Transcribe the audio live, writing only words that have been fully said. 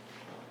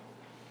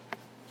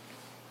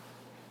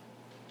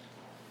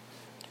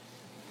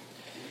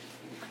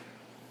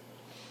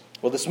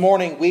Well, this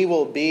morning we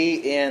will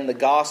be in the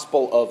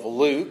Gospel of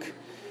Luke,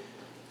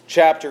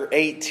 chapter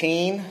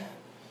 18,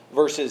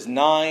 verses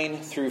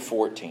 9 through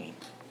 14.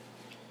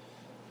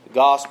 The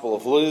Gospel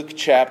of Luke,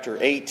 chapter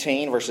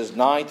 18, verses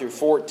 9 through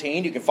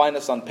 14. You can find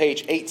this on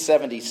page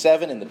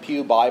 877 in the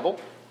Pew Bible.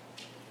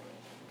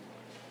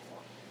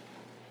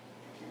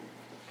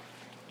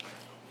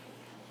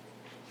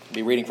 I'll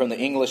be reading from the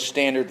English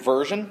Standard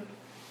Version.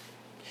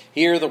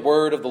 Hear the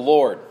word of the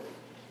Lord.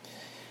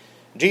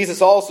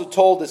 Jesus also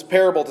told this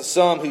parable to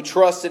some who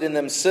trusted in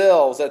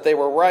themselves that they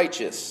were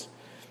righteous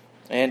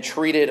and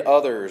treated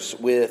others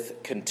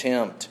with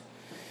contempt.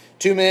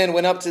 Two men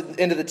went up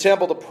into the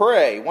temple to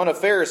pray, one a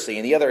Pharisee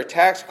and the other a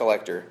tax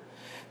collector.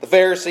 The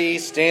Pharisee,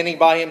 standing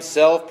by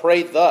himself,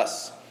 prayed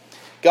thus: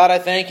 God, I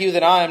thank you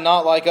that I am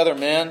not like other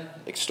men,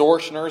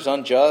 extortioners,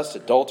 unjust,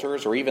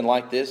 adulterers, or even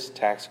like this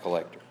tax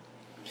collector.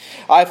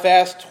 I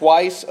fast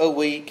twice a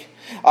week.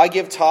 I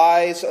give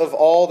tithes of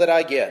all that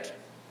I get.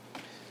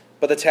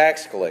 But the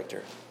tax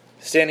collector,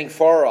 standing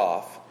far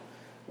off,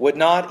 would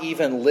not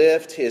even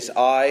lift his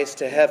eyes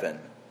to heaven,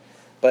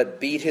 but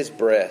beat his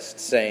breast,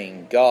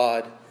 saying,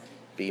 God,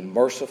 be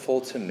merciful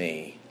to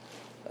me,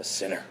 a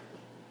sinner.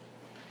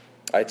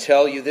 I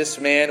tell you, this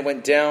man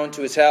went down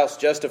to his house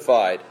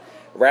justified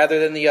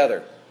rather than the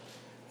other.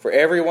 For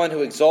everyone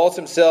who exalts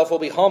himself will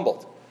be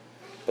humbled,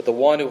 but the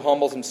one who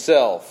humbles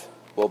himself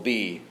will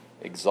be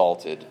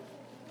exalted.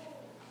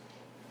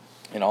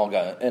 And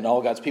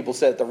all God's people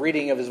said, the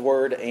reading of His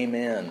Word,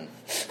 Amen.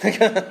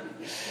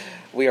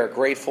 We are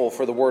grateful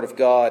for the Word of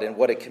God and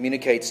what it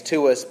communicates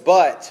to us.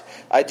 But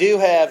I do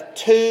have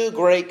two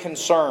great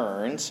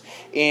concerns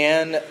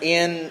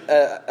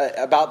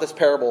about this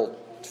parable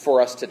for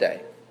us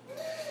today.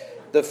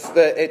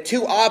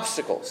 Two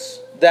obstacles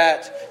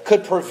that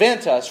could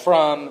prevent us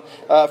from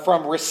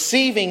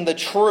receiving the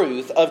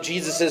truth of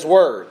Jesus'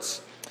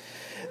 words.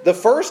 The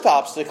first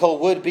obstacle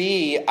would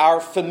be our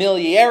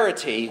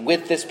familiarity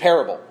with this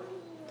parable.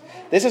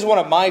 This is one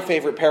of my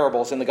favorite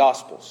parables in the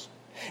Gospels.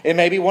 It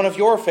may be one of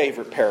your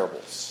favorite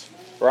parables,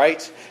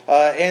 right?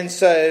 And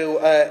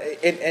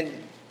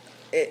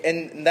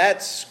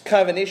that's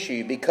kind of an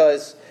issue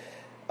because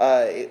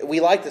we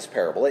like this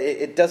parable.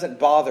 It doesn't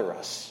bother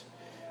us,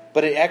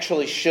 but it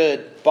actually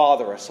should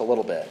bother us a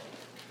little bit.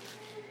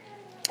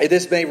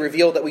 This may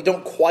reveal that we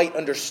don't quite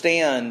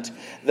understand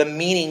the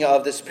meaning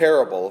of this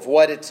parable, of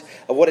what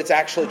it's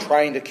actually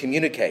trying to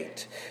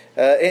communicate.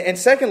 And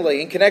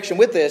secondly, in connection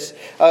with this,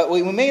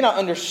 we may not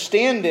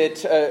understand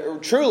it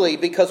truly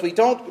because we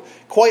don't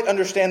quite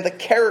understand the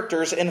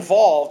characters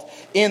involved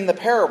in the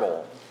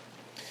parable.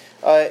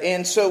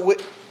 And so,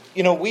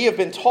 we have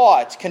been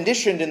taught,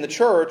 conditioned in the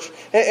church,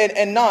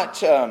 and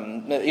not,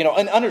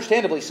 and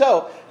understandably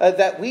so,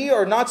 that we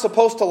are not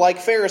supposed to like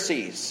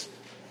Pharisees.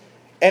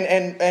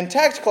 And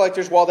tax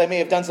collectors, while they may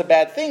have done some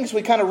bad things,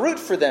 we kind of root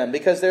for them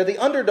because they're the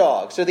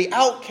underdogs, they're the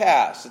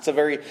outcasts. It's a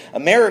very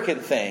American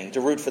thing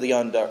to root for the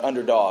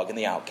underdog and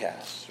the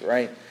outcasts,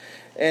 right?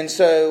 And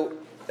so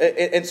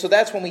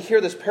that's when we hear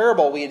this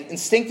parable, we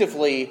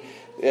instinctively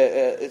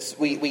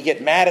we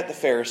get mad at the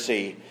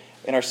Pharisee,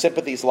 and our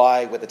sympathies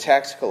lie with the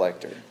tax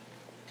collector.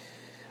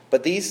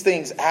 But these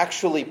things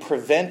actually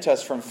prevent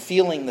us from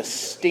feeling the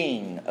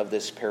sting of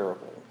this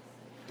parable.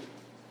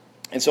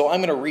 And so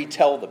I'm going to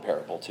retell the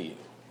parable to you.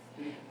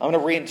 I'm going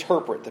to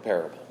reinterpret the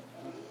parable.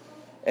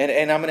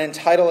 And I'm going to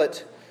entitle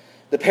it,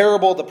 The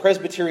Parable of the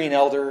Presbyterian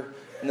Elder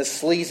and the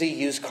Sleazy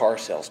Used Car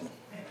Salesman.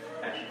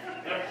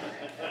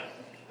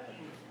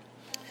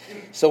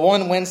 So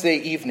one Wednesday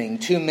evening,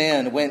 two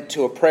men went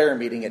to a prayer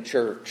meeting at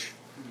church.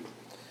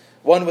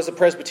 One was a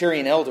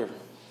Presbyterian elder,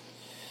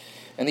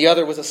 and the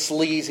other was a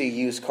sleazy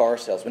used car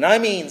salesman. I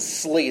mean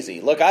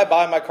sleazy. Look, I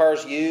buy my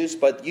cars used,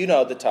 but you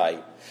know the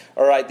type.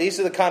 All right, these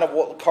are the kind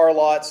of car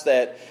lots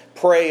that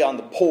prey on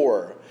the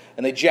poor,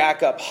 and they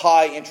jack up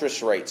high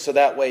interest rates so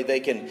that way they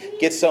can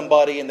get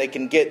somebody and they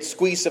can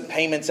squeeze some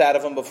payments out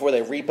of them before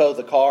they repo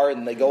the car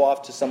and they go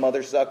off to some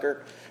other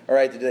sucker. All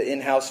right, the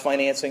in-house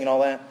financing and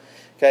all that.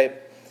 Okay,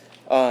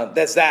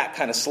 that's that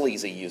kind of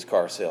sleazy used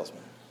car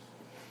salesman.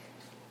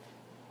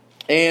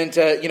 And,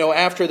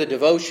 after the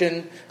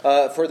devotion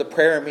for the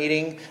prayer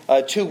meeting,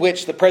 to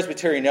which the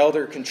Presbyterian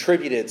elder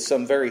contributed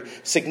some very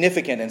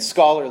significant and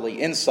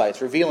scholarly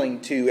insights, revealing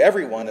to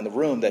everyone in the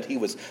room that he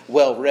was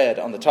well read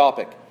on the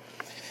topic.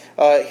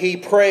 He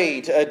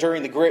prayed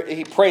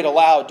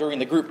aloud during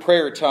the group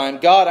prayer time.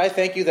 God, I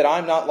thank you that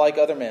I'm not like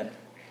other men.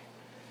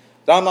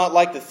 That I'm not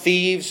like the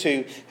thieves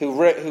who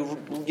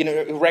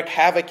wreak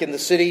havoc in the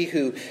city,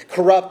 who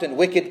corrupt and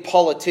wicked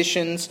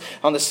politicians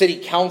on the city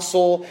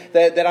council.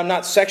 That I'm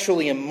not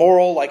sexually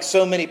immoral like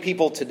so many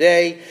people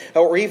today,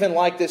 or even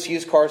like this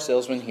used car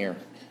salesman here.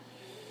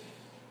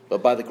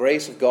 But by the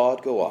grace of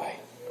God go I.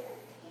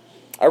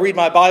 I read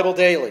my Bible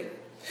daily.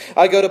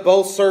 I go to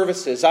both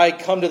services. I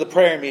come to the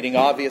prayer meeting,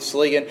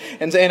 obviously,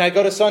 and I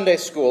go to Sunday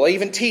school. I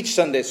even teach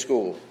Sunday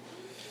school.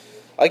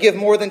 I give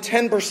more than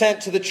 10%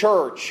 to the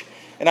church,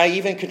 and I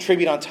even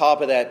contribute on top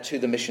of that to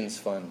the missions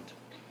fund.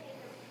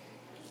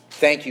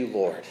 Thank you,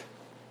 Lord,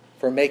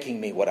 for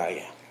making me what I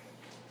am.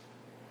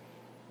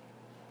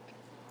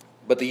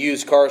 But the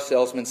used car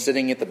salesman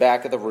sitting at the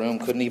back of the room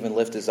couldn't even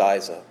lift his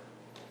eyes up.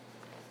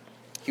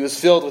 He was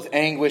filled with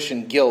anguish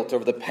and guilt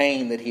over the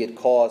pain that he had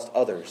caused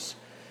others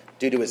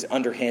due to his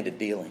underhanded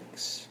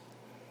dealings.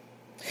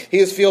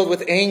 He was filled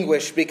with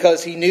anguish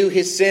because he knew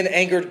his sin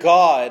angered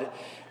God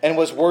and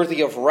was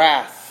worthy of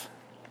wrath.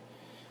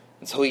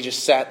 And so he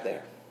just sat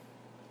there,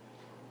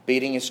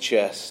 beating his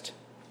chest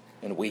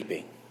and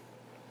weeping.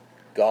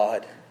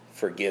 God,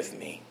 forgive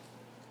me.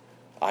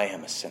 I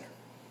am a sinner.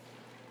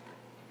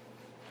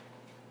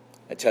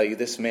 I tell you,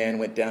 this man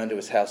went down to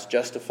his house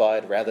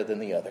justified rather than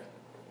the other.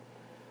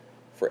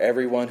 For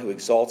everyone who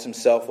exalts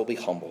himself will be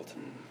humbled,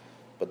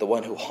 but the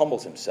one who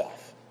humbles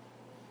himself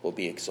will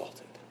be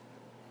exalted.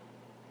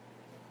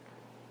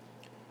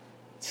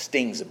 It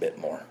stings a bit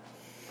more.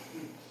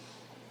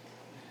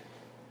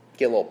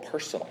 Get a little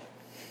personal.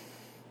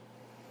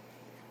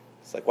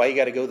 It's like, why you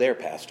got to go there,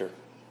 Pastor?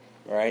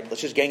 All right, let's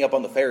just gang up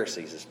on the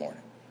Pharisees this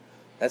morning.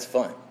 That's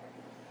fun.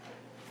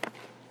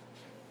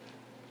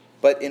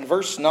 But in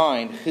verse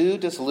 9, who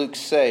does Luke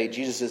say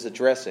Jesus is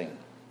addressing?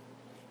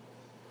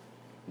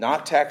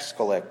 Not tax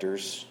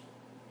collectors,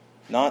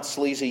 not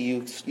sleazy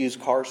used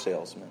car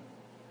salesmen.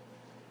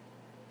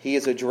 He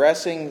is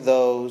addressing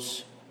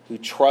those who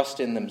trust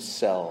in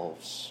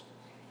themselves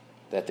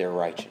that they're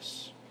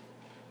righteous.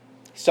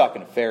 He's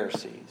talking to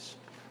Pharisees.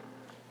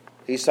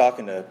 He's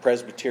talking to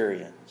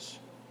Presbyterians,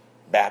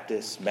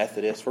 Baptists,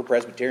 Methodists. We're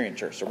Presbyterian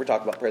church, so we're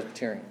talking about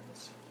Presbyterians.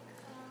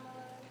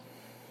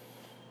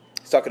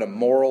 He's talking to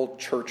moral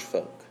church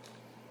folk.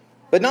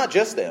 But not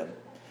just them.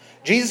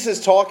 Jesus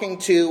is talking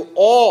to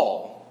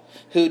all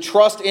who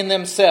trust in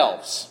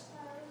themselves,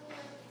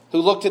 who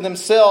look to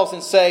themselves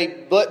and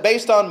say, but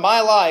based on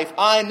my life,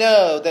 I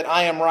know that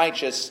I am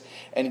righteous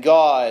and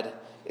God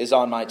is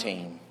on my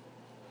team.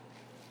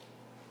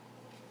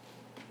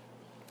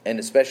 And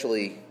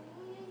especially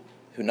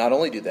who not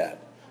only do that,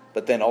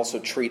 but then also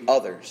treat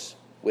others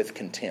with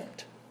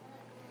contempt.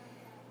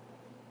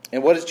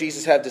 And what does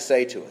Jesus have to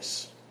say to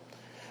us?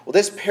 Well,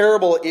 this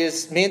parable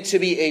is meant to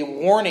be a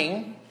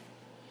warning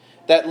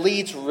that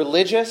leads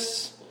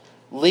religious,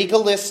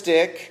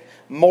 legalistic,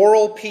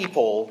 moral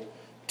people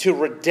to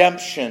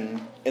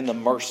redemption in the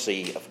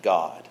mercy of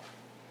God.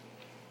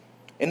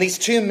 In these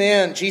two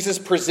men, Jesus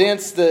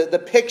presents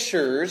the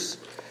pictures,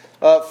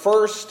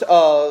 first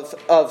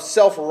of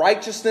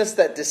self-righteousness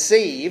that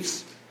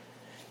deceives,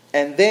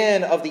 and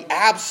then of the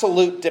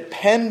absolute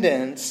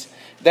dependence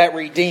that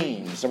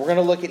redeems. And we're going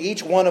to look at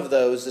each one of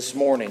those this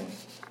morning.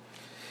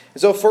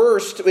 So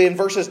first, in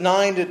verses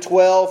 9 to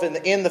 12,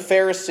 in the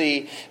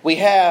Pharisee, we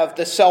have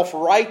the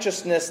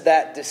self-righteousness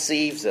that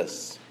deceives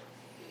us.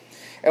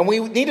 And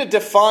we need to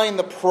define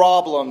the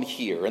problem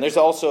here. And there's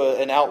also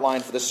an outline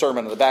for the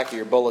sermon on the back of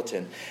your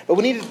bulletin. But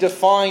we need to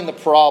define the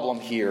problem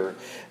here.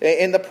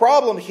 And the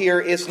problem here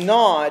is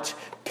not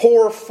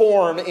poor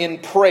form in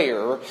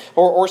prayer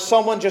or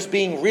someone just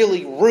being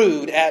really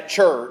rude at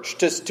church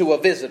to a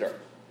visitor.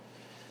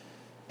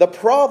 The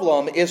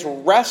problem is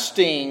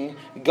resting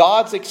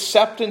God's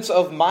acceptance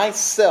of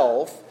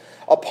myself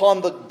upon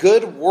the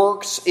good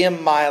works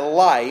in my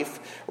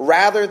life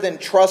rather than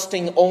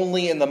trusting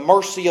only in the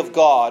mercy of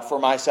God for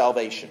my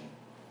salvation.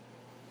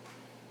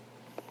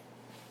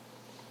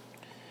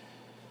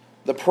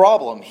 The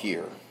problem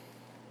here,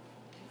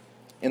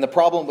 and the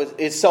problem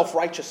is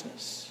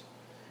self-righteousness.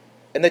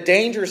 And the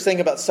dangerous thing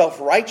about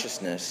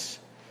self-righteousness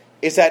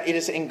is that it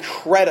is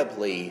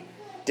incredibly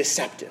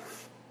deceptive.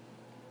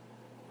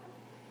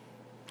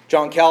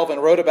 John Calvin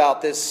wrote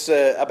about this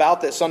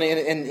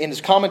in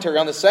his commentary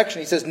on this section.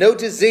 He says, "No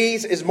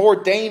disease is more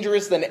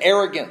dangerous than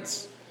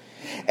arrogance,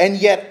 and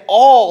yet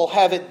all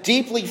have it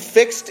deeply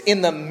fixed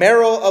in the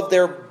marrow of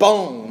their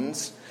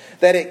bones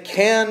that it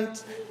can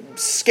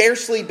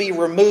scarcely be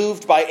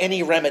removed by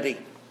any remedy."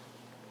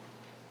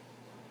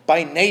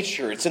 By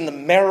nature, it's in the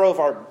marrow of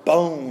our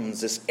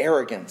bones, this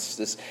arrogance,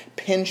 this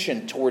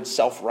penchant towards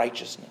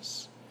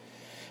self-righteousness.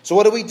 So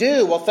what do we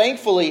do? Well,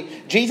 thankfully,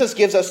 Jesus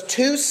gives us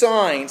two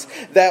signs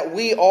that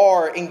we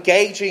are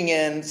engaging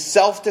in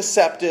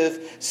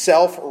self-deceptive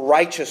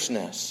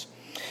self-righteousness.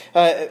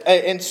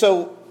 And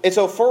so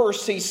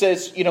first, he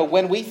says,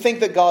 when we think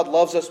that God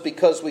loves us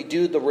because we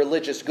do the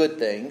religious good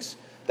things,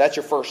 that's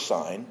your first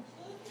sign.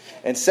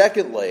 And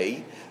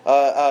secondly,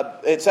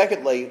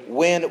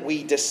 when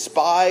we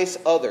despise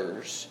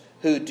others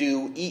who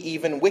do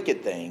even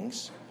wicked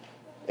things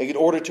in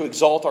order to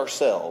exalt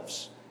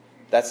ourselves,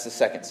 that's the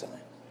second sign.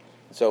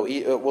 So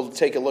we'll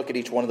take a look at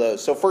each one of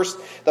those. So first,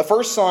 the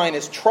first sign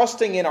is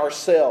trusting in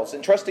ourselves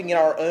and trusting in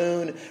our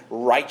own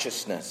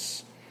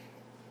righteousness.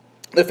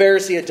 The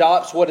Pharisee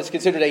adopts what is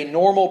considered a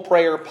normal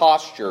prayer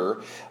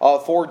posture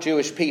for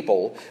Jewish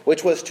people,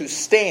 which was to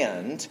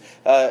stand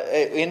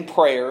in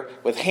prayer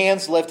with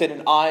hands lifted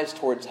and eyes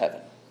towards heaven.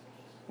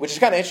 Which is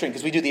kind of interesting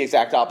because we do the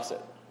exact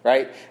opposite.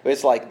 Right?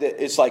 It's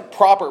like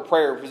proper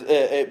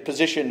prayer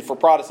position for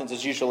Protestants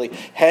is usually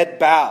head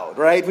bowed,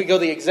 right? We go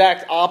the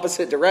exact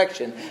opposite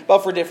direction,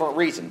 but for different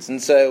reasons.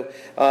 And so,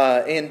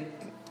 but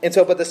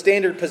the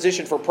standard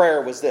position for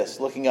prayer was this: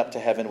 looking up to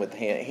heaven with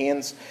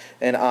hands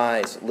and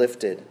eyes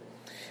lifted.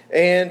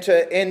 And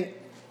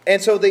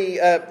so the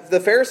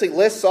Pharisee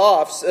lists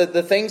off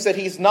the things that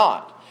he's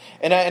not.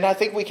 And I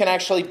think we can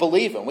actually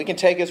believe him. We can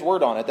take his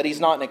word on it, that he's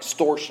not an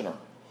extortioner.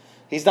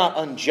 He's not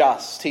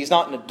unjust. He's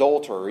not an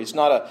adulterer. He's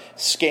not a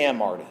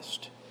scam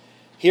artist.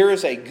 Here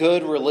is a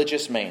good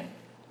religious man.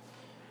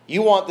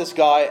 You want this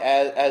guy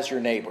as your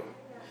neighbor.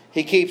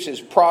 He keeps his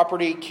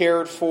property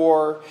cared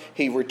for.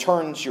 He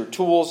returns your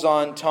tools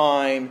on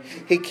time.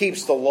 He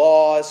keeps the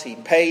laws. He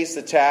pays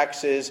the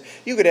taxes.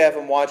 You could have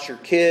him watch your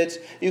kids.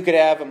 You could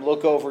have him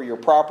look over your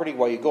property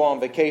while you go on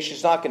vacation.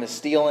 He's not going to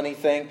steal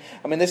anything.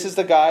 I mean, this is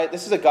a guy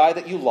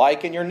that you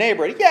like in your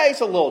neighborhood. Yeah,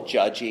 he's a little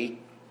judgy.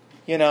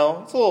 You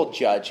know, it's a little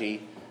judgy.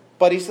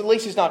 But at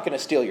least he's not going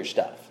to steal your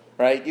stuff,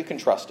 right? You can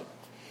trust him.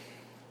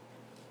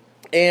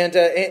 And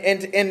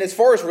as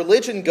far as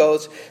religion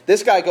goes,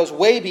 this guy goes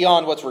way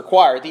beyond what's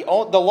required. The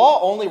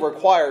law only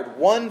required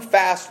one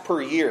fast per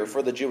year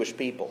for the Jewish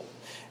people,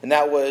 and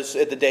that was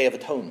at the Day of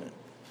Atonement.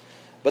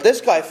 But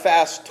this guy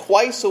fasts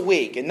twice a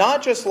week, and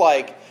not just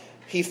like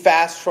he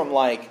fasts from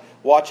like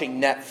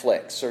watching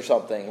Netflix or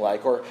something,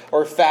 like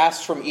or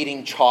fasts from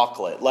eating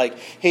chocolate. Like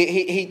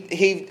he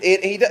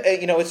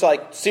you know, it's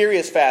like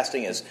serious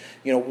fasting is,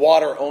 you know,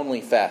 water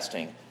only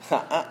fasting.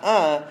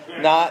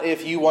 Not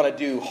if you want to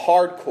do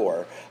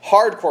hardcore.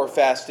 Hardcore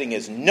fasting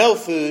is no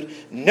food,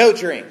 no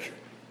drink.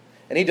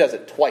 And he does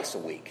it twice a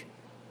week.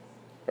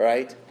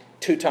 Right?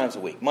 2 times a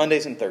week.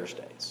 Mondays and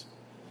Thursdays.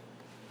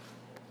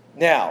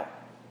 Now,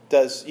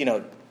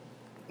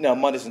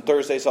 Mondays and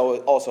Thursdays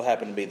also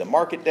happen to be the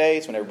market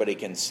days when everybody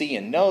can see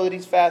and know that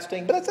he's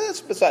fasting. But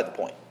that's beside the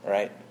point.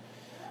 Right?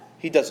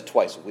 He does it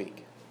twice a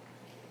week.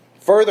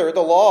 Further,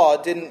 the law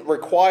didn't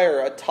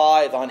require a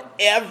tithe on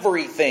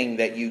everything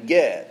that you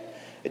get.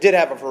 It did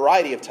have a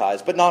variety of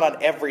tithes, but not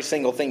on every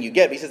single thing you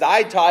get. He says,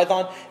 I tithe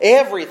on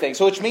everything.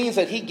 So which means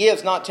that he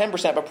gives not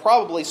 10%, but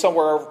probably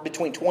somewhere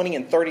between 20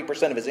 and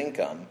 30% of his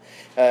income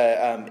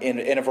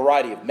in a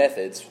variety of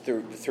methods,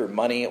 through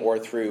money or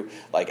through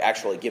like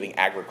actually giving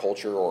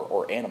agriculture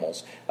or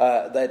animals.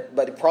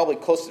 But probably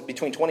close to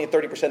between 20 and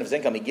 30% of his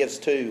income he gives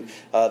to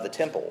the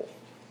temple.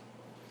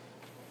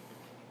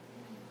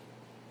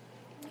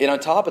 And on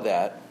top of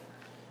that,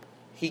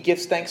 he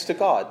gives thanks to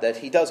God that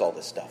he does all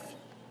this stuff.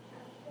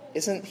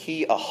 Isn't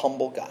he a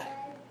humble guy?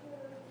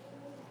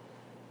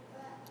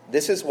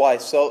 This is why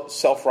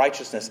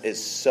self-righteousness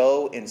is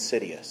so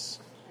insidious.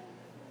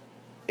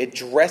 It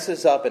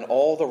dresses up in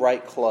all the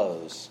right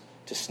clothes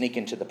to sneak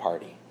into the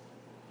party.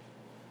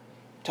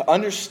 To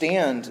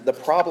understand the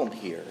problem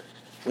here,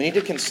 we need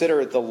to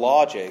consider the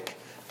logic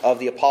of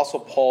the Apostle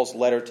Paul's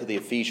letter to the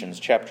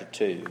Ephesians, chapter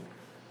 2.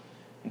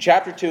 In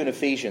chapter 2 in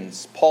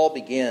Ephesians, Paul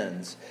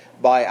begins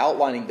by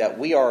outlining that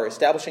we are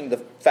establishing the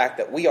fact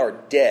that we are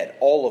dead,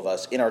 all of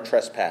us, in our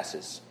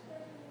trespasses.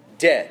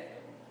 Dead.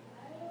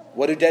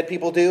 What do dead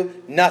people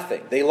do?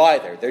 Nothing. They lie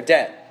there. They're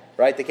dead,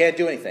 right? They can't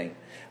do anything.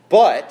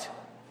 But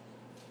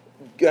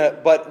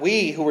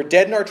we who were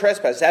dead in our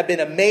trespasses have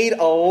been made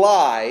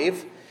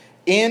alive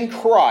in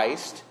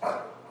Christ,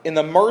 in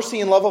the mercy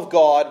and love of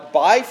God,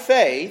 by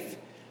faith,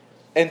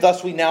 and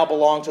thus we now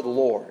belong to the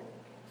Lord.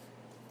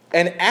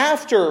 And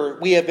after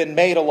we have been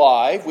made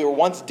alive, we were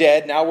once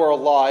dead, now we're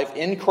alive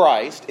in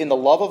Christ, in the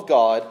love of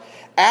God.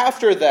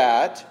 After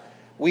that,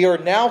 we are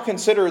now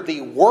considered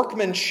the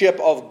workmanship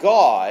of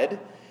God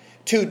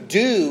to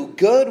do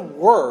good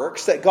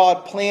works that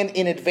God planned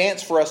in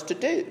advance for us to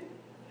do.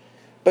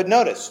 But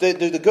notice, do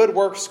the good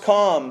works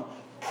come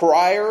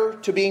prior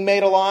to being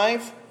made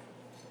alive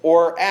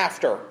or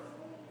after?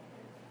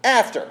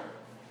 After,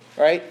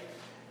 right?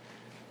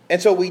 And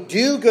so we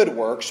do good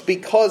works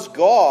because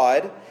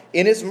God,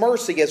 in His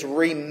mercy, has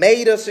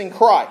remade us in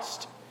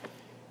Christ.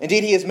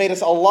 Indeed, He has made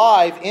us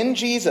alive in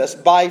Jesus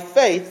by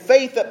faith.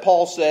 Faith, that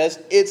Paul says,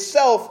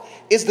 itself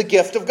is the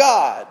gift of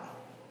God.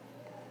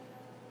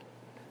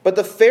 But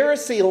the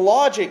Pharisee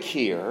logic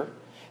here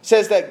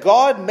says that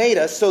God made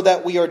us so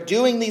that we are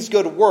doing these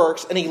good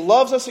works, and He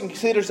loves us and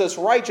considers us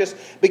righteous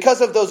because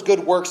of those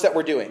good works that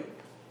we're doing.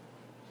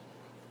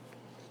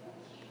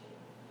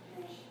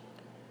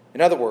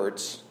 In other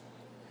words,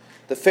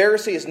 the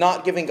Pharisee is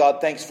not giving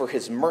God thanks for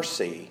His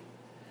mercy,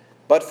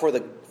 but for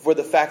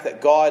the fact that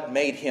God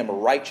made him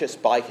righteous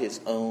by His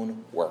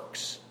own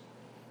works.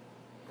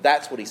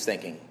 That's what he's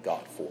thanking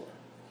God for.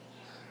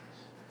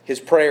 His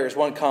prayer, as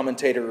one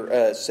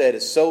commentator said,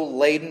 is so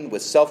laden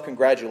with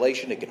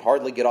self-congratulation it can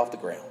hardly get off the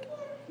ground.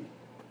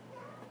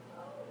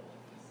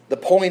 The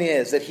point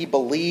is that he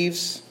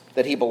believes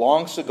that he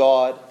belongs to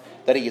God,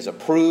 that he is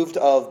approved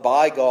of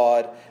by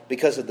God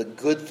because of the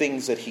good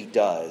things that he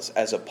does,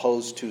 as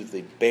opposed to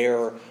the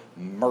bare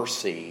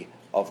mercy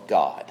of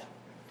God.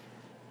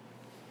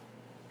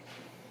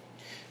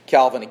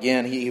 Calvin,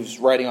 again, he was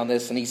writing on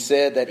this, and he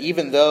said that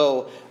even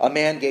though a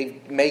man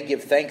may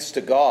give thanks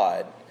to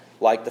God,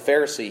 like the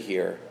Pharisee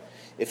here,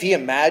 if he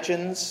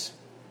imagines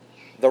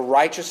the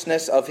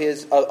righteousness of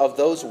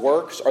those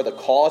works are the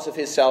cause of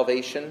his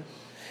salvation,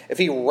 if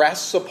he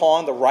rests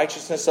upon the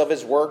righteousness of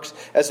his works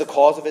as the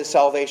cause of his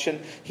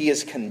salvation, he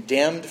is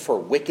condemned for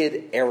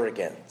wicked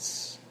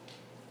arrogance.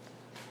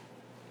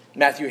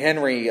 Matthew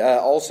Henry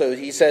also,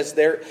 he says,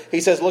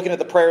 looking at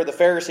the prayer of the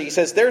Pharisee, he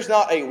says, there's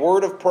not a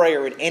word of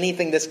prayer in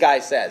anything this guy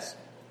says.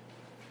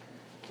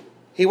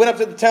 He went up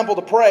to the temple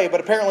to pray, but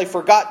apparently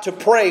forgot to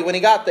pray when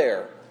he got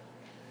there.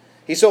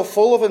 He's so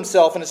full of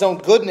himself and his own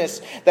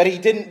goodness that he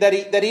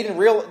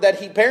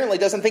apparently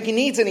doesn't think he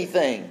needs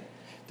anything.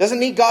 Doesn't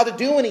need God to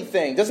do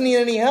anything. Doesn't need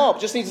any help.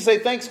 Just needs to say,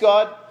 thanks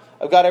God,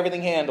 I've got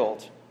everything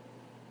handled.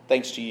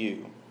 Thanks to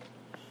you.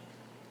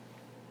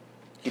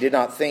 He did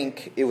not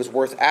think it was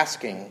worth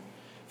asking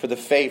for the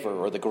favor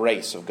or the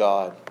grace of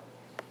God.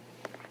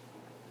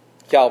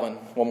 Calvin,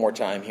 one more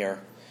time here,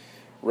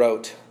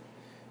 wrote,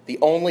 the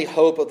only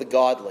hope of the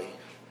godly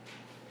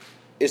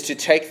is to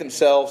take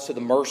themselves to the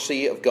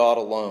mercy of God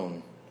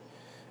alone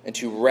and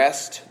to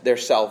rest their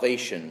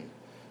salvation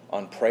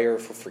on prayer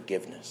for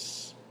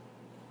forgiveness.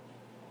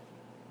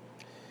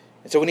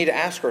 And so we need to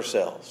ask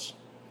ourselves,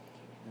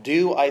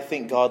 do I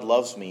think God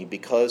loves me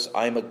because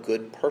I'm a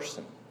good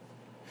person?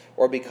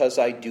 Or because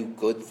I do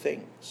good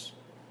things?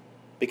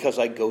 Because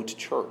I go to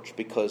church?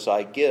 Because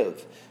I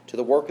give to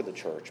the work of the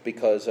church?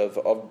 Because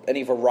of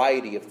any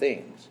variety of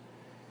things?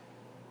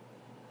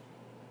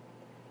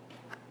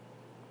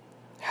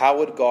 How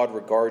would God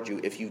regard you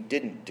if you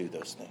didn't do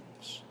those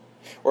things?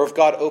 Or if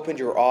God opened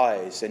your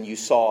eyes and you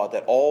saw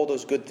that all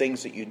those good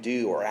things that you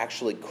do are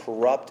actually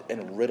corrupt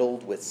and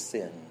riddled with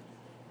sin?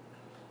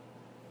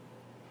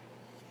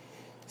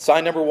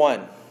 Sign number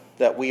one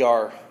that we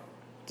are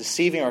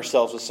deceiving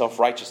ourselves with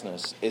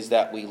self-righteousness is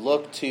that we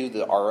look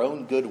to our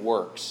own good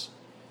works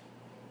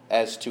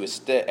as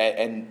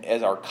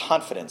our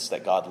confidence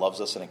that God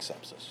loves us and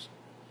accepts us.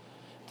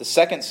 The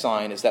second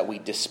sign is that we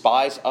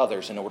despise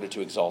others in order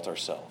to exalt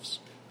ourselves.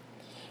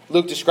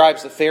 Luke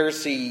describes the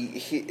Pharisee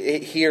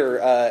here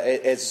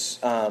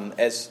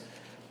as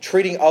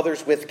treating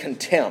others with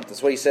contempt.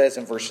 That's what he says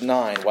in verse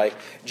 9, why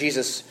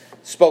Jesus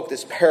spoke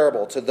this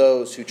parable to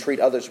those who treat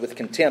others with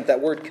contempt.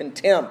 That word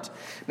contempt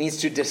means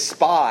to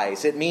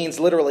despise. It means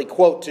literally,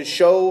 quote, to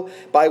show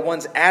by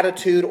one's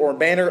attitude or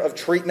manner of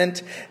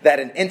treatment that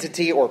an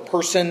entity or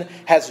person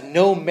has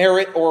no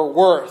merit or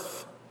worth.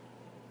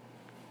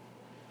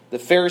 The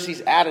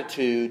Pharisee's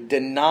attitude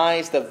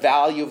denies the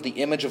value of the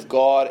image of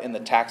God in the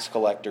tax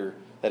collector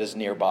that is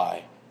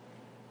nearby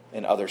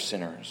and other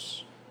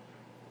sinners.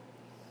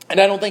 And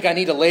I don't think I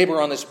need to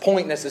labor on this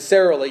point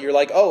necessarily. You're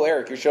like, oh,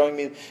 Eric, telling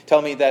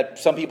me that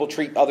some people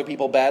treat other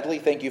people badly.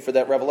 Thank you for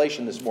that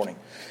revelation this morning.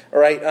 All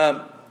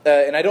right.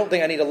 And I don't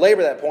think I need to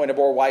labor that point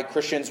about why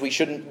Christians, we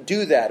shouldn't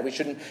do that. We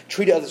shouldn't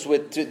treat others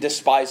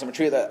despise them or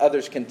treat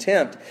others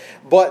contempt.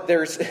 But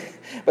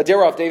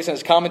Daroff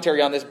Davison's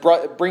commentary on this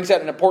brings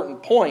out an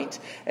important point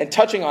and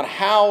touching on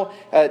how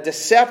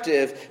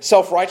deceptive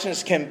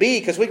self-righteousness can be,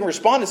 because we can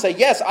respond and say,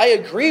 yes, I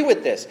agree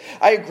with this.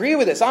 I agree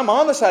with this. I'm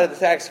on the side of the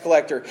tax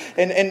collector.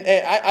 And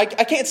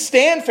I can't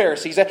stand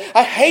Pharisees.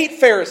 I hate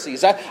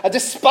Pharisees. I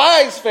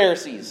despise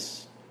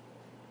Pharisees.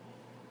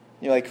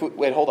 You're like,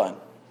 wait, hold on.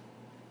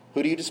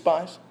 Who do you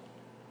despise?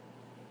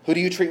 Who do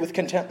you treat with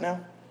contempt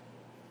now?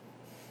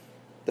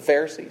 The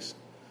Pharisees.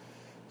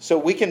 So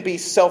we can be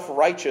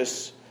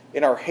self-righteous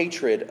in our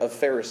hatred of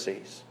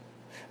Pharisees.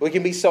 We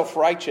can be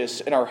self-righteous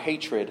in our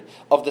hatred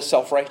of the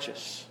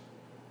self-righteous.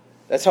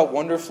 That's how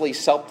wonderfully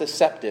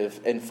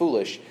self-deceptive and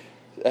foolish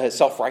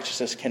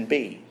self-righteousness can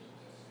be.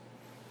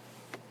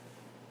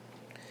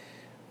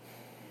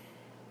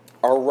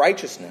 Our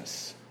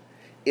righteousness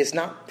is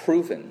not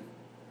proven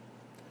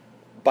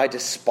by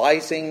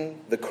despising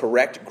the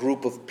correct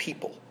group of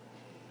people,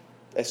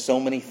 as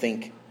so many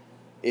think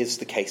is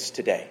the case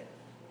today.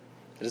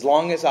 As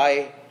long as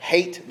I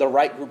hate the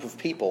right group of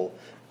people,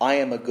 I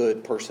am a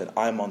good person.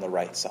 I'm on the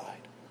right side.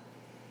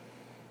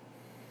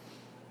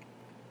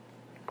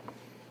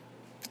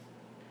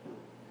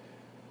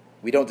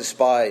 We don't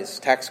despise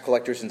tax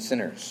collectors and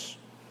sinners.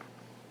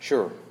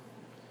 Sure.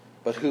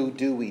 But who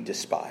do we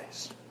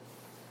despise?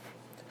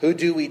 Who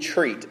do we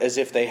treat as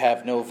if they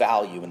have no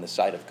value in the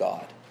sight of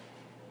God?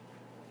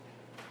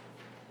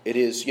 It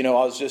is,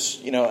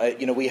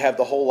 we have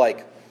the whole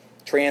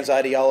trans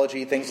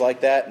ideology, things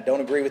like that, and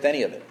don't agree with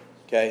any of it.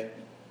 Okay,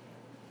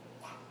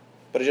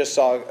 but I just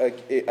saw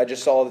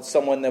that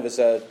someone that was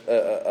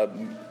a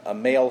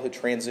male who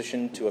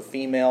transitioned to a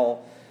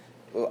female,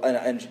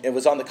 and it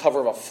was on the cover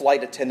of a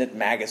flight attendant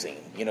magazine.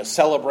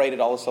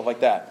 Celebrated all this stuff like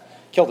that.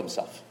 Killed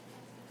himself.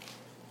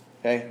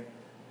 Okay,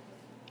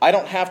 I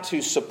don't have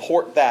to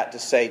support that to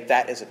say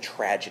that is a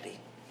tragedy,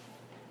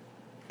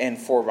 and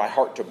for my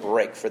heart to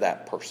break for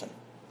that person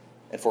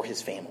and for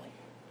his family,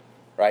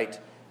 right?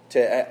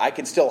 I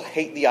can still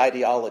hate the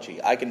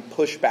ideology. I can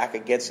push back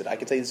against it. I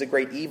can say this is a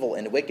great evil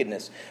and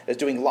wickedness that's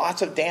doing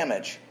lots of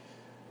damage,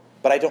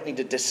 but I don't need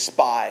to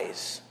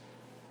despise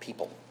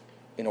people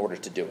in order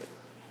to do it.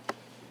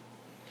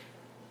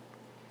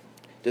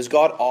 Does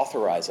God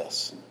authorize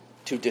us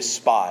to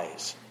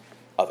despise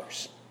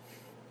others?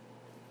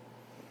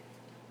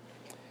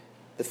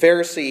 The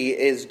Pharisee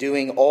is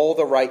doing all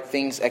the right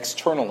things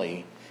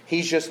externally.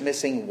 He's just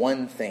missing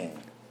one thing.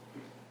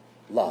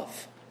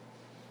 Love.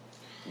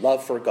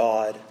 Love for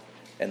God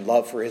and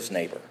love for his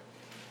neighbor.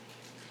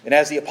 And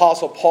as the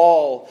Apostle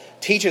Paul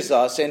teaches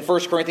us in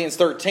 1 Corinthians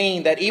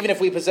 13, that even if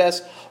we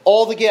possess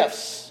all the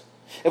gifts,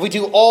 if we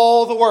do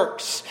all the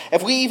works,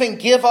 if we even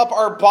give up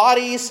our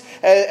bodies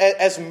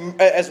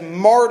as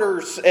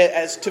martyrs,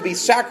 as to be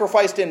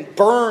sacrificed and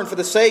burned for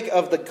the sake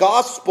of the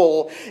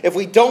gospel, if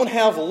we don't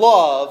have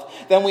love,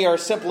 then we are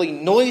simply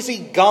noisy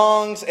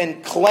gongs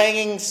and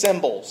clanging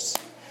cymbals.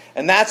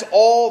 And that's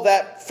all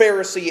that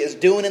Pharisee is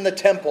doing in the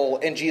temple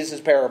in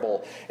Jesus'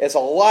 parable. It's a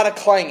lot of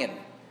clanging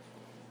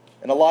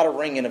and a lot of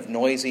ringing of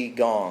noisy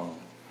gong.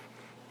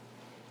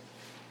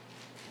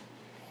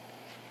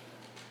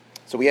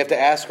 So we have to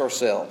ask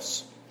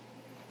ourselves,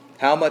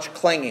 how much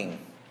clanging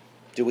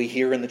do we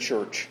hear in the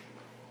church?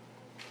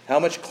 How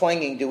much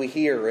clanging do we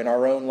hear in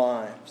our own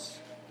lives,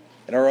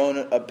 in our own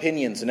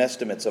opinions and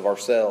estimates of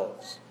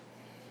ourselves?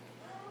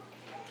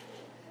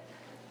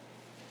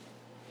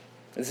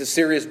 This is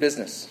serious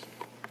business.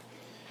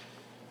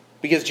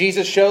 Because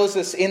Jesus shows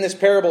us in this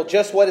parable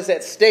just what is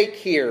at stake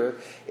here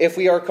if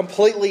we are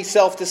completely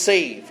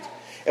self-deceived.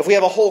 If we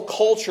have a whole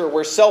culture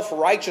where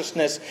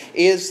self-righteousness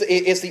is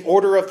the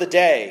order of the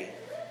day.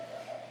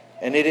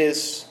 And it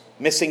is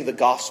missing the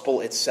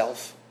gospel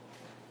itself.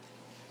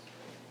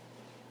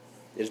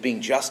 It is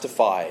being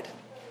justified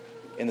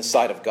in the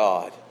sight of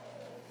God.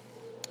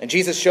 And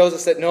Jesus shows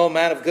us that no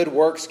amount of good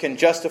works can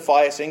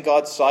justify us in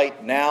God's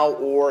sight now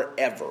or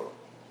ever.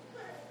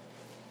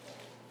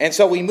 And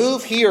so we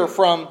move here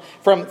from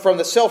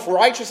the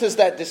self-righteousness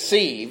that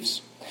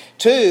deceives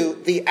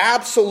to the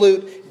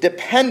absolute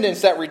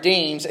dependence that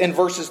redeems in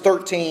verses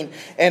 13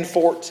 and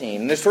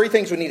 14. And there's three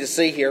things we need to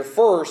see here.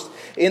 First,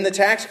 in the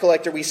tax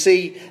collector, we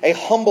see a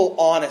humble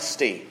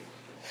honesty.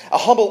 A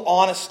humble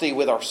honesty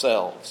with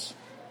ourselves.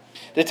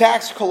 The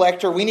tax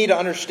collector, we need to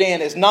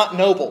understand, is not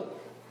noble.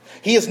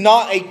 He is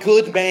not a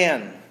good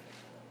man.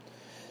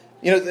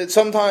 You know,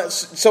 sometimes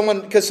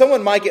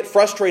someone might get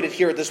frustrated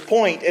here at this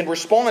point and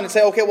respond and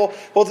say, okay, well,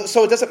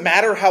 so it doesn't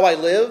matter how I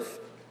live?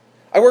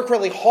 I work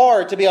really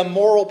hard to be a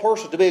moral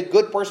person, to be a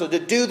good person, to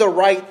do the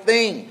right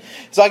thing.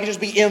 So I can just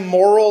be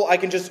immoral, I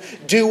can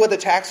just do what the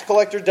tax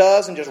collector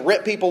does and just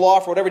rip people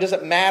off or whatever, it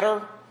doesn't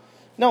matter?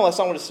 No, that's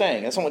not what it's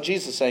saying. That's not what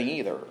Jesus is saying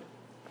either.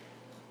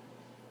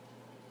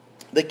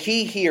 The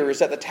key here is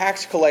that the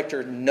tax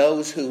collector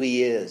knows who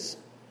he is.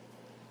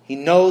 He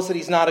knows that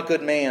he's not a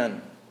good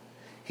man.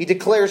 He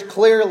declares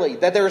clearly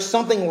that there is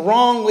something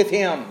wrong with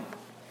him.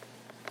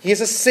 He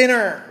is a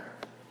sinner.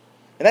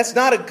 And that's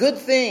not a good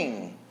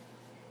thing.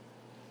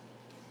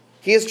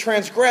 He has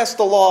transgressed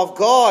the law of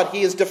God.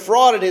 He has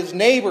defrauded his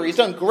neighbor. He's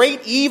done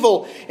great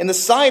evil in the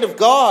sight of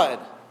God.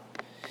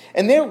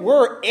 And there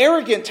were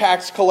arrogant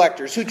tax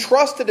collectors who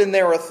trusted in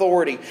their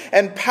authority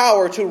and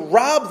power to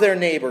rob their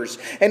neighbors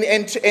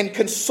and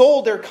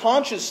console their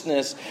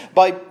consciousness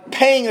by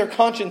paying their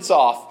conscience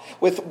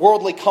off with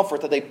worldly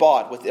comfort that they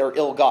bought with their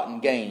ill-gotten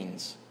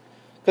gains.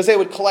 Because they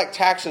would collect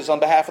taxes on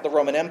behalf of the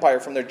Roman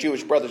Empire from their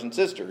Jewish brothers and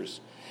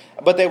sisters.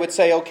 But they would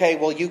say, okay,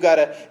 well,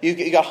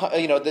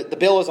 the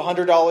bill is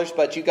 $100,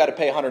 but you got to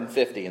pay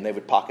 $150, and they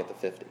would pocket the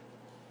 $50.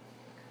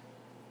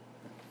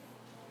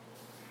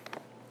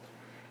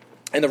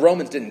 And the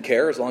Romans didn't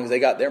care as long as they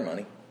got their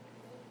money.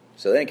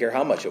 So they didn't care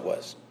how much it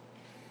was.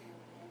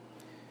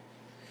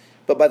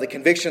 But by the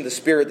conviction of the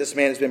Spirit, this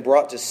man has been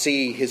brought to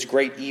see his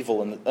great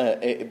evil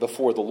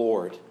before the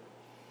Lord.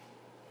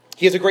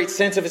 He has a great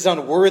sense of his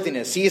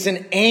unworthiness. He is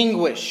in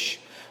anguish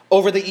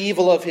over the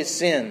evil of his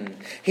sin.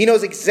 He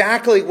knows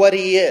exactly what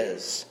he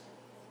is.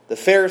 The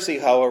Pharisee,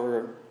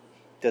 however,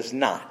 does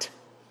not.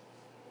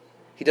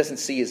 He doesn't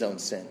see his own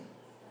sin.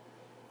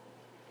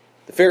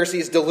 The Pharisee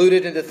is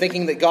deluded into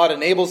thinking that God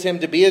enables him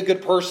to be a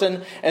good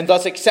person and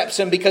thus accepts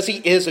him because he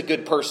is a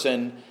good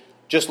person.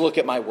 Just look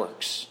at my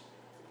works.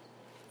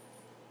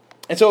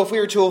 And so if we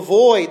are to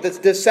avoid the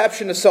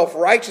deception of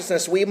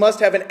self-righteousness, we must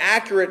have an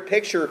accurate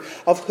picture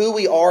of who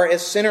we are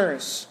as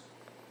sinners.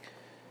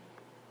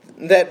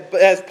 That,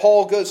 as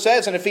Paul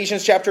says in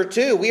Ephesians chapter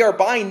 2, we are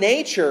by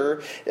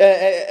nature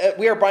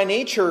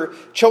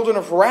children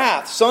of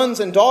wrath,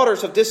 sons and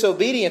daughters of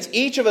disobedience,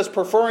 each of us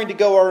preferring to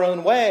go our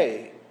own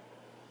way.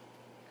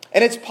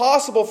 And it's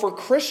possible for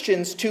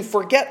Christians to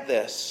forget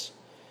this.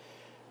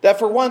 That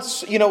for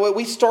once,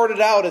 we started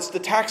out as the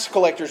tax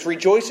collectors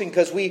rejoicing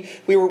because we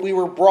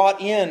were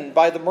brought in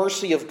by the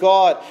mercy of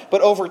God.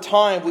 But over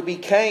time, we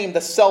became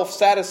the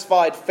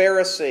self-satisfied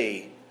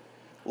Pharisee,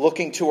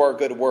 looking to our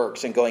good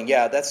works and going,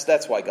 yeah,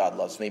 that's why God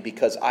loves me,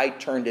 because I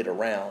turned it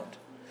around.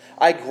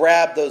 I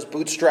grabbed those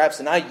bootstraps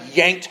and I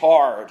yanked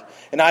hard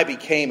and I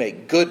became a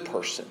good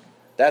person.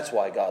 That's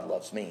why God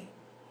loves me.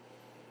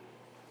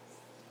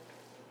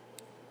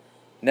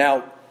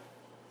 Now,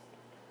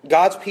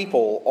 God's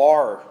people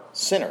are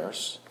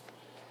sinners,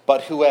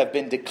 but who have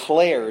been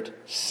declared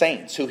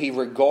saints, who he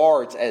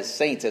regards as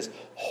saints, as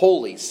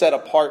holy, set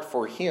apart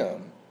for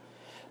him.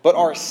 But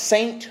our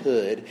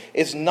sainthood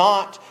does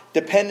not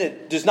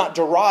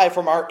derive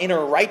from our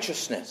inner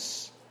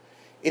righteousness.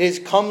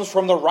 It comes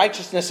from the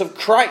righteousness of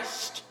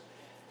Christ.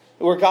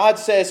 Where God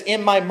says,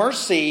 in my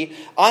mercy,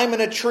 I'm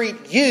going to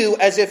treat you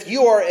as if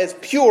you are as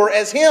pure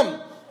as him.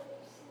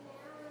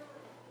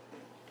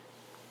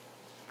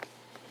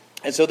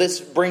 And so this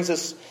brings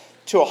us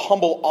to a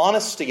humble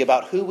honesty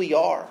about who we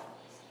are.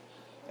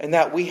 And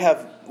that we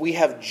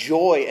have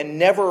joy and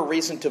never a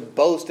reason to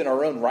boast in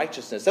our own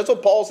righteousness. That's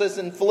what Paul says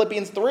in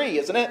Philippians 3,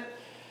 isn't it?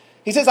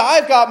 He says,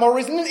 I've got more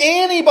reason than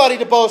anybody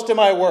to boast in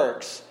my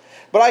works.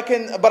 But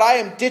I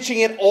am ditching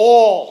it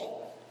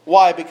all.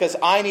 Why? Because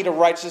I need a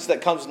righteousness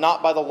that comes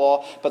not by the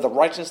law, but the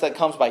righteousness that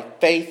comes by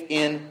faith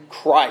in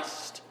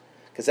Christ.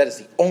 Because that is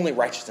the only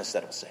righteousness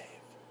that will save.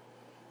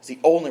 It's the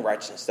only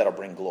righteousness that will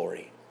bring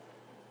glory.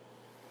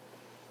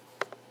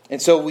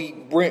 And so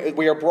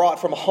we are brought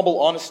from a humble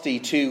honesty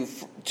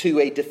to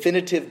a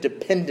definitive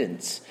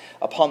dependence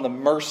upon the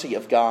mercy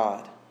of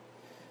God.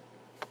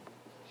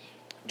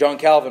 John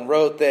Calvin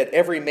wrote that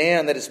every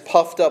man that is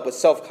puffed up with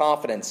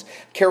self-confidence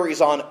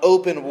carries on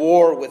open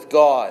war with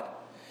God,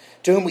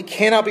 to whom we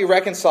cannot be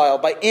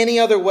reconciled by any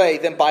other way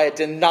than by a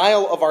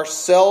denial of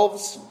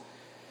ourselves,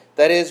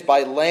 that is,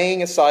 by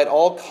laying aside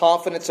all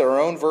confidence in our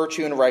own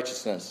virtue and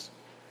righteousness,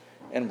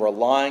 and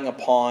relying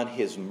upon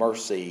His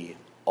mercy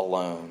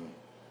alone.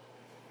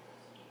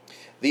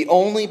 The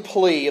only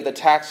plea of the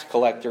tax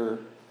collector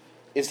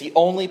is the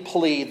only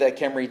plea that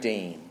can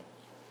redeem.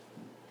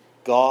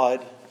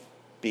 God,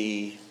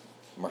 be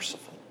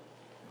merciful.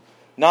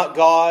 Not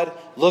God,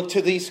 look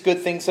to these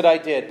good things that I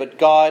did, but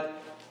God,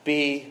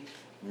 be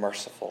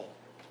merciful.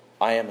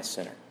 I am a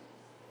sinner.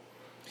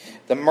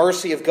 The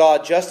mercy of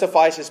God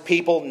justifies His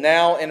people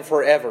now and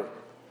forever.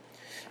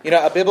 You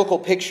know, a biblical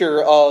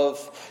picture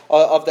of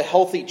the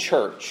healthy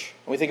church.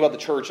 When we think about the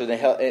church and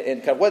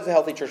kind of what does a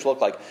healthy church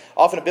look like?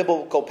 Often a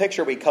biblical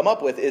picture we come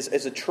up with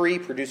is a tree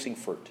producing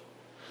fruit.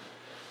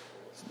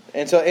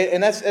 And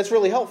that's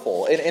really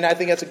helpful. And I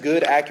think that's a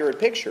good, accurate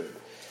picture.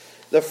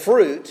 The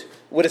fruit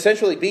would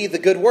essentially be the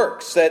good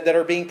works that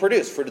are being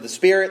produced, fruit of the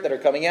Spirit that are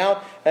coming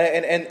out,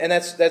 and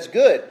that's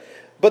good.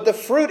 But the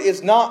fruit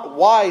is not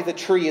why the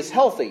tree is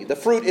healthy. The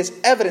fruit is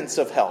evidence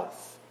of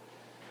health.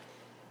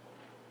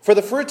 For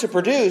the fruit to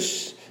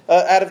produce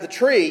out of the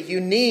tree,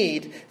 you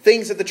need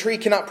things that the tree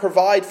cannot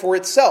provide for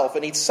itself.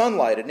 It needs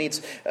sunlight. It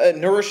needs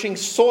nourishing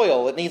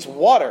soil. It needs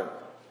water.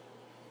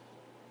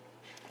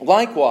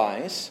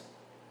 Likewise,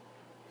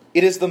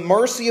 it is the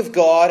mercy of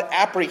God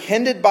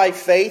apprehended by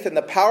faith and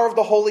the power of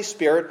the Holy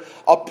Spirit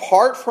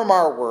apart from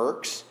our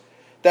works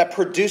that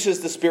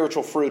produces the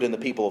spiritual fruit in the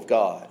people of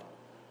God.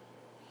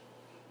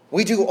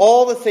 We do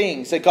all the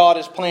things that God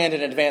has planned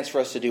in advance for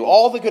us to do.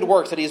 All the good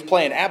works that He has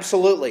planned,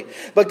 absolutely.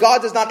 But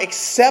God does not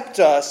accept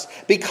us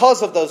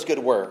because of those good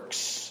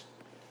works.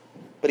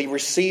 But He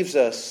receives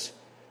us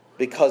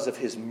because of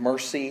His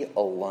mercy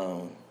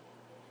alone.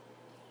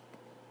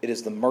 It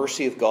is the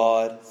mercy of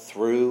God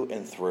through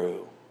and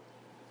through,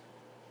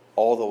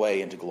 all the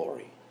way into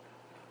glory.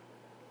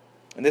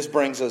 And this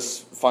brings us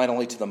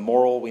finally to the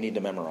moral we need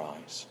to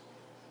memorize.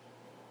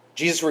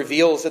 Jesus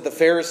reveals that the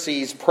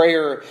Pharisees'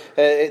 prayer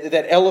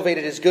that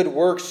elevated his good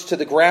works to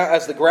the ground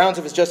as the grounds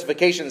of his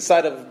justification in the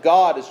sight of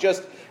God is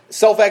just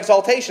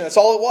self-exaltation. That's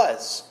all it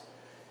was.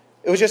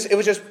 It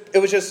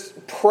was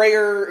just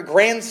prayer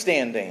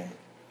grandstanding.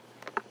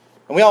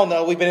 And we all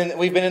know we've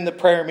been in the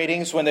prayer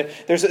meetings when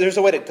there's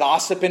a way to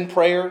gossip in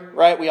prayer,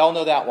 right? We all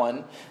know that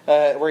one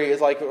where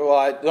he's like,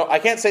 well, I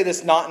can't say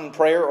this not in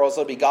prayer or else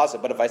it'll be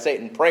gossip. But if I say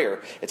it in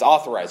prayer, it's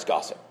authorized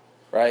gossip,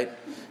 right?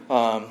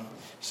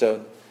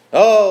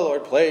 Oh,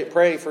 Lord,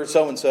 pray for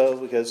so-and-so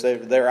because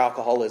their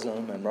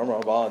alcoholism and blah, blah,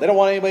 blah. They don't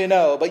want anybody to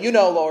know, but you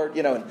know, Lord,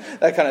 and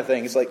that kind of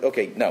thing. It's like,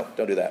 okay, no,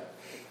 don't do that.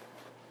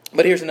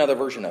 But here's another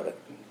version of it.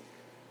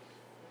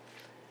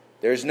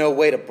 There's no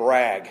way to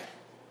brag.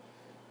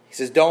 He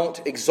says,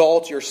 don't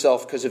exalt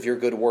yourself because of your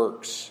good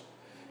works,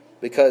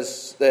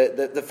 because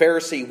the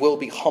Pharisee will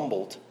be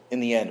humbled in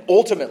the end,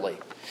 ultimately.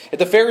 If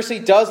the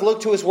Pharisee does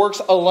look to his works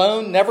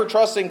alone, never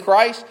trust in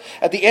Christ,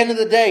 at the end of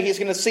the day, he's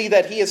going to see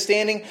that he is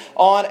standing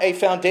on a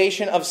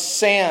foundation of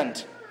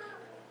sand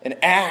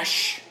and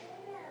ash.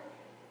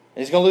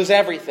 And he's going to lose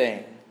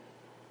everything.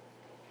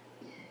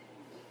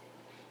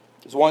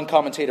 As one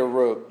commentator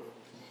wrote,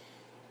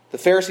 the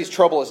Pharisee's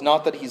trouble is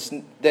not that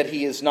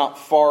he is not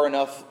far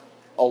enough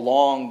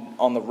along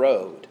on the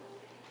road,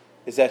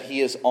 is that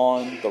he is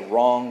on the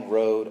wrong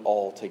road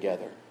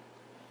altogether.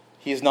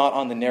 He is not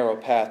on the narrow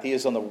path. He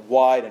is on the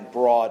wide and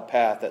broad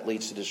path that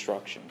leads to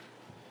destruction.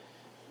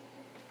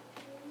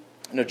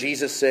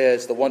 Jesus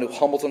says the one who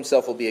humbles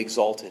himself will be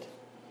exalted.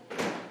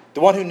 The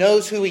one who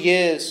knows who he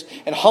is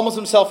and humbles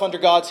himself under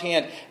God's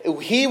hand,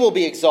 he will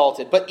be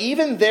exalted. But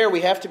even there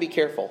we have to be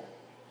careful.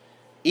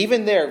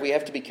 Even there we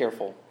have to be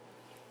careful.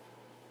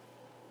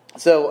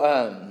 So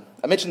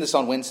I mentioned this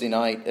on Wednesday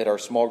night at our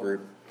small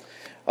group.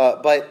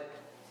 But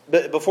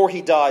before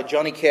he died,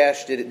 Johnny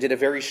Cash did a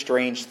very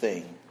strange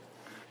thing.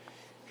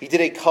 He did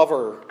a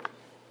cover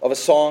of a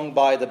song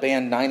by the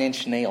band 9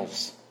 Inch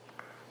Nails,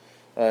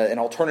 an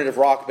alternative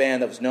rock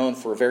band that was known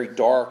for very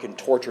dark and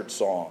tortured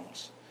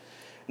songs.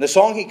 And the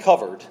song he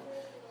covered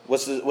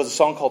was a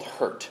song called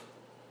Hurt,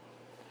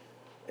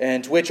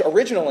 and which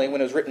originally,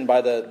 when it was written by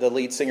the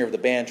lead singer of the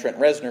band, Trent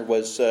Reznor,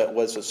 was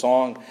a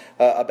song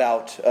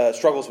about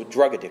struggles with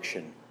drug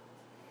addiction.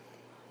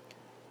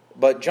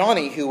 But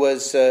Johnny, who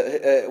was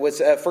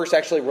at first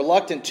actually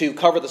reluctant to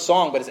cover the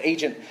song, but his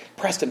agent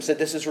pressed him, said,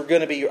 this is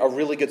going to be a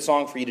really good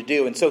song for you to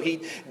do. And so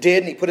he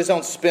did, and he put his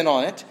own spin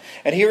on it.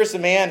 And here is the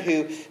man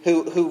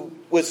who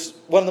was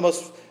one of the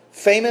most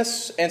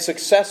famous and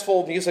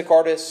successful music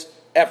artists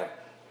ever,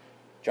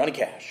 Johnny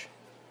Cash.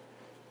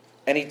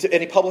 And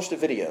he published a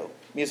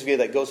music video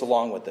that goes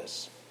along with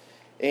this.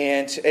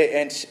 And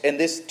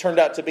this turned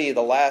out to be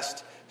the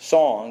last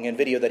song and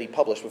video that he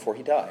published before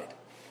he died.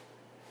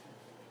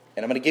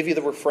 And I'm going to give you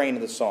the refrain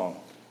of the song.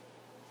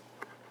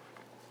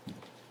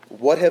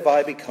 What have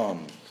I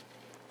become,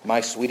 my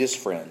sweetest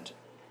friend?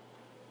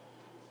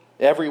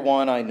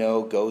 Everyone I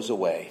know goes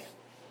away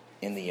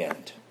in the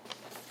end.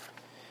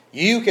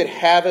 You could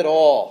have it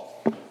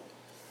all,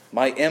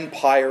 my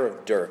empire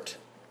of dirt.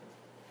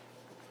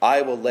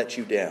 I will let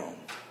you down.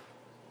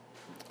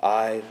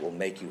 I will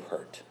make you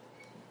hurt.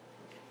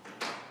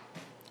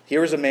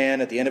 Here is a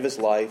man at the end of his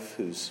life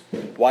whose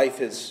wife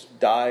has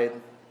died,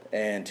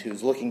 and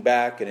who's looking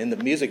back, and in the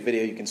music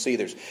video you can see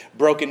there's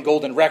broken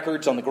golden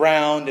records on the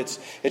ground. It's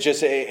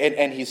just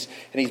he's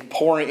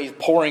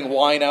pouring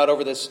wine out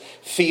over this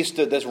feast,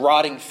 this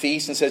rotting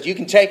feast, and says, "You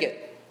can take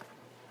it,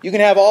 you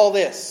can have all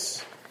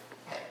this."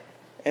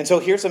 And so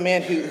here's a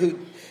man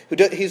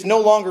he's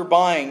no longer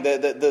buying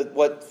the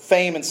what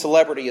fame and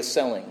celebrity is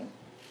selling,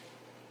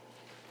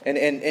 and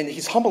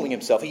he's humbling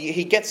himself.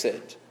 He gets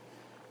it.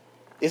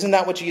 Isn't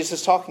that what Jesus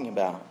is talking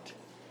about?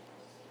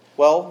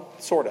 Well,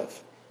 sort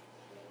of.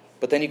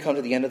 But then you come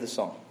to the end of the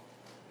song.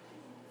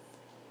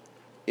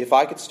 If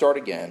I could start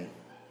again,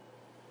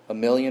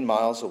 1,000,000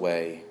 miles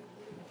away,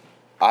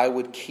 I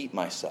would keep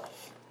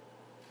myself.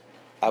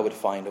 I would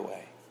find a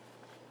way.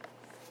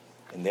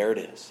 And there it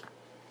is.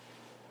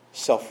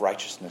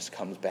 Self-righteousness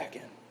comes back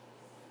in.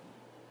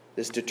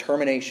 This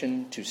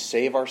determination to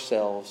save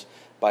ourselves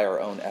by our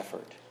own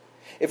effort.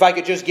 If I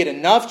could just get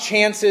enough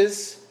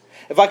chances,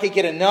 if I could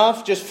get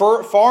enough, just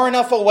far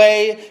enough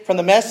away from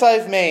the mess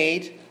I've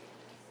made,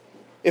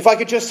 if I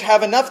could just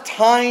have enough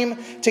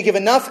time to give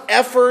enough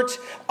effort,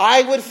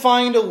 I would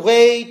find a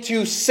way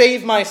to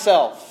save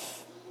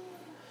myself.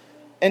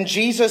 And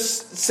Jesus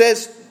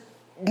says,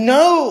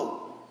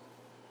 no,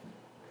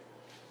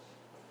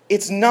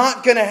 it's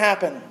not going to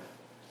happen.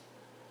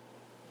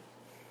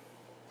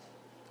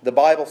 The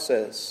Bible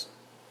says,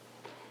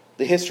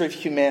 the history of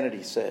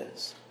humanity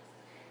says,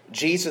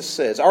 Jesus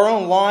says, our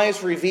own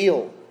lives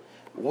reveal,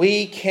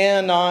 we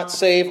cannot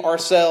save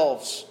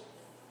ourselves.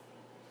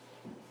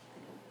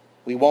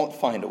 We won't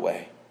find a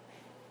way.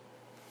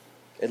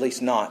 At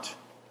least not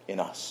in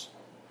us.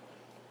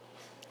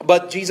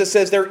 But Jesus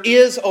says there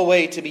is a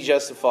way to be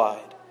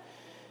justified.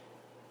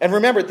 And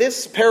remember,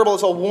 this parable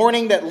is a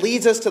warning that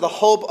leads us to the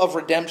hope of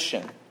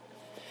redemption.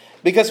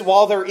 Because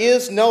while there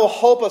is no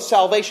hope of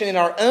salvation in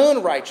our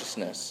own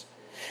righteousness,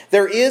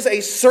 there is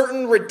a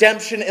certain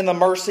redemption in the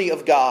mercy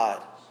of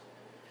God.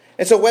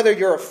 And so whether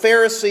you're a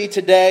Pharisee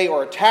today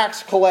or a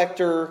tax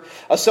collector,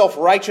 a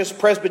self-righteous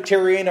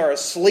Presbyterian or a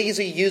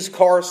sleazy used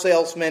car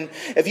salesman,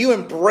 if you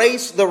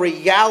embrace the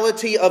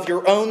reality of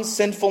your own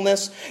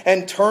sinfulness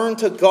and turn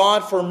to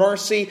God for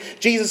mercy,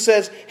 Jesus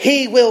says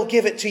He will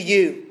give it to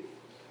you.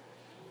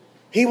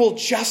 He will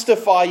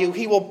justify you.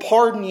 He will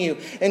pardon you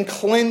and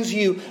cleanse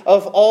you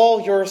of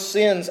all your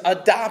sins,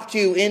 adopt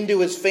you into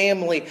His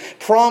family,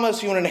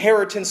 promise you an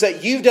inheritance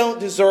that you don't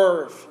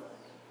deserve.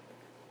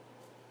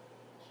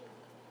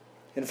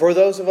 And for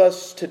those of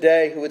us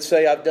today who would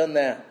say, I've done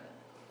that,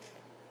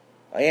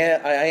 I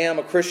am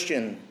a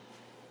Christian,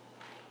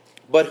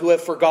 but who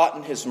have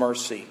forgotten His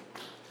mercy,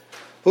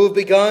 who have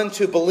begun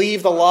to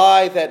believe the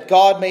lie that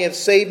God may have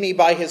saved me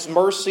by His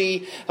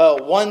mercy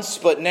once,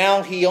 but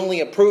now He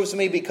only approves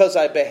me because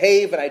I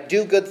behave and I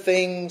do good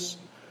things.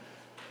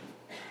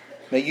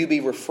 May you be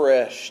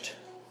refreshed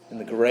in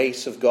the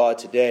grace of God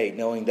today,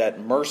 knowing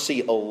that mercy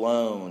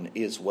alone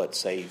is what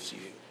saves you.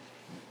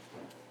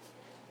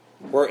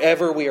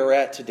 Wherever we are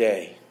at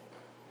today,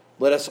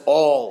 let us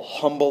all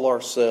humble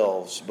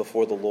ourselves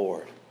before the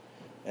Lord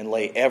and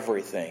lay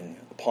everything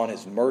upon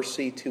His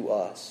mercy to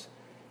us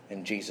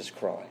in Jesus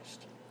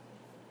Christ.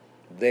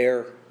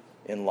 Therein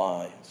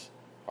lies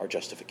our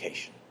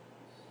justification.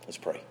 Let's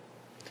pray.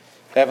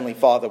 Heavenly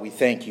Father, we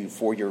thank You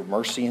for Your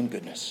mercy and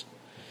goodness.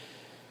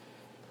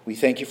 We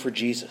thank You for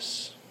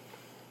Jesus.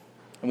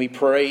 And we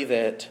pray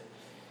that,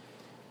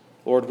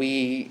 Lord,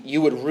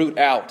 You would root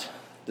out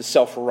the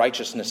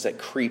self-righteousness that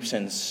creeps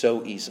in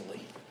so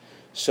easily,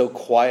 so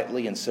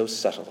quietly and so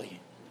subtly.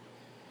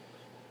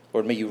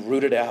 Lord, may You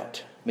root it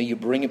out. May You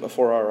bring it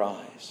before our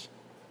eyes.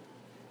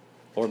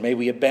 Lord, may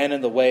we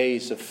abandon the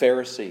ways of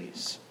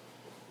Pharisees.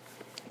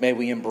 May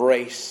we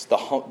embrace the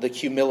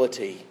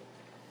humility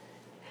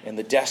and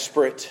the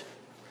desperate,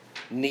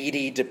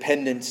 needy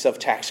dependence of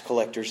tax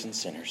collectors and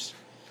sinners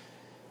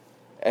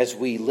as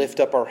we lift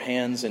up our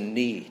hands in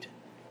need,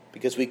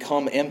 because we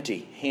come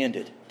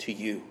empty-handed to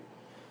You.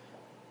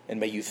 And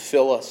may You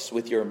fill us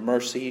with Your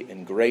mercy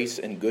and grace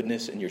and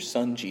goodness in Your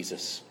Son,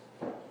 Jesus.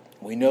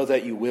 We know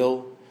that You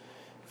will,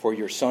 for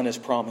Your Son has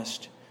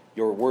promised,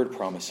 Your word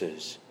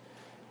promises,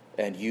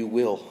 and You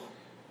will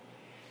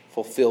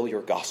fulfill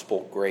your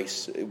gospel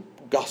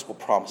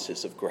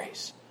promises of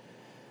grace.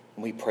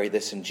 And we pray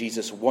this in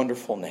Jesus'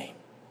 wonderful name.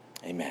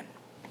 Amen.